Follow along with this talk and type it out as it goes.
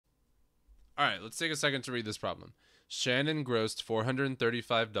All right, let's take a second to read this problem. Shannon grossed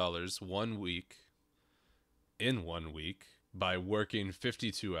 $435 in 1 week by working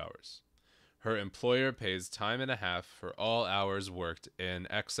 52 hours. Her employer pays time and a half for all hours worked in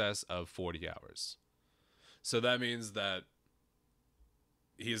excess of 40 hours. So that means that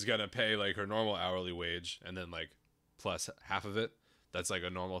he's going to pay like her normal hourly wage and then like plus half of it. That's like a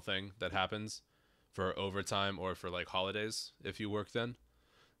normal thing that happens for overtime or for like holidays if you work then.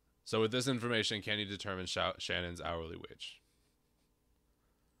 So with this information, can you determine Shannon's hourly wage?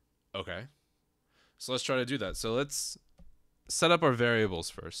 Okay. So let's try to do that. So let's set up our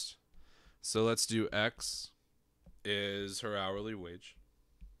variables first. So let's do X is her hourly wage.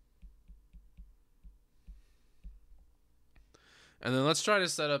 And then let's try to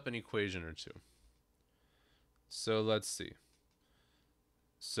set up an equation or two. So let's see.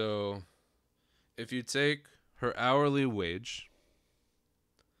 So if you take her hourly wage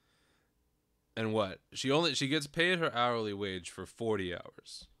and what? She gets paid her hourly wage for 40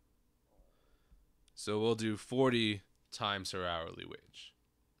 hours. So we'll do 40 times her hourly wage.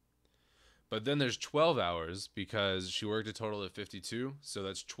 But then there's 12 hours because she worked a total of 52. So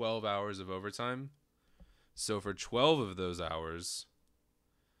that's 12 hours of overtime. So for 12 of those hours,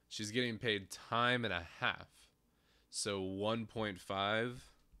 she's getting paid time and a half. So 1.5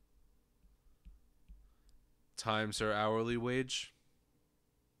 times her hourly wage.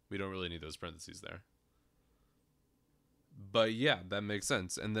 We don't really need those parentheses there. But yeah, that makes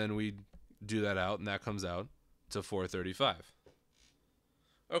sense. And then we do that out, and that comes out to 435.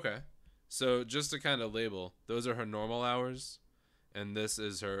 Okay. So just to kind of label, those are her normal hours, and this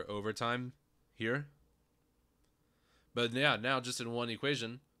is her overtime here. But yeah, now just in one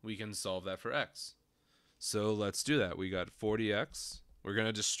equation, we can solve that for x. So let's do that. We got 40x. We're going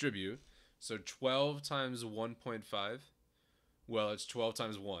to distribute. So 12 times 1.5. Well, it's 12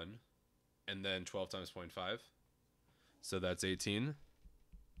 times 1, and then 12 times 0.5. So that's 18.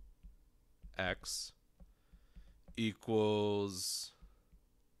 X equals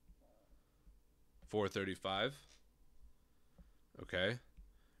 435. Okay.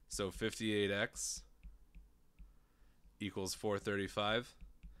 So 58x equals 435.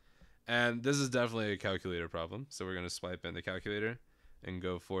 And this is definitely a calculator problem. So we're going to swipe in the calculator and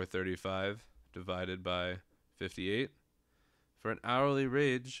go 435 divided by 58 for an hourly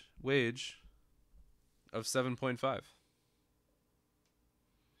wage of 7.5.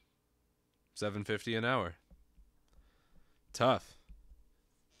 $7.50 an hour. Tough.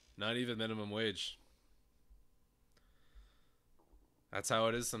 Not even minimum wage. That's how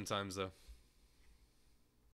it is sometimes, though.